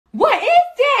What is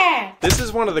that? This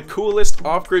is one of the coolest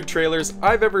off-grid trailers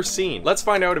I've ever seen. Let's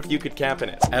find out if you could camp in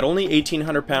it. At only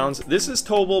 1,800 pounds, this is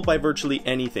towable by virtually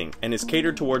anything and is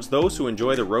catered towards those who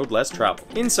enjoy the road less traveled.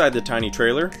 Inside the tiny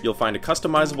trailer, you'll find a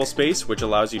customizable space which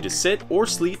allows you to sit or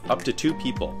sleep up to 2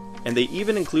 people. And they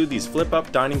even include these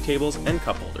flip-up dining tables and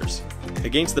cup holders.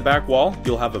 Against the back wall,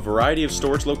 you'll have a variety of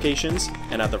storage locations,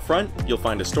 and at the front, you'll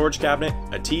find a storage cabinet,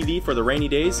 a TV for the rainy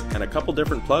days, and a couple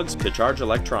different plugs to charge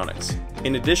electronics.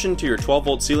 In addition to your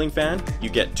 12-volt ceiling fan, you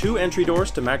get 2 entry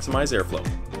doors to maximize airflow.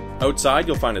 Outside,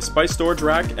 you'll find a spice storage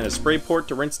rack and a spray port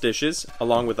to rinse dishes,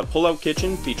 along with a pull-out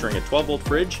kitchen featuring a 12-volt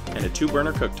fridge and a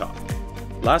 2-burner cooktop.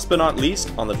 Last but not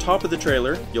least, on the top of the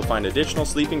trailer, you'll find additional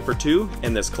sleeping for 2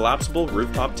 in this collapsible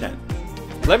rooftop tent.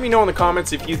 Let me know in the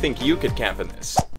comments if you think you could camp in this.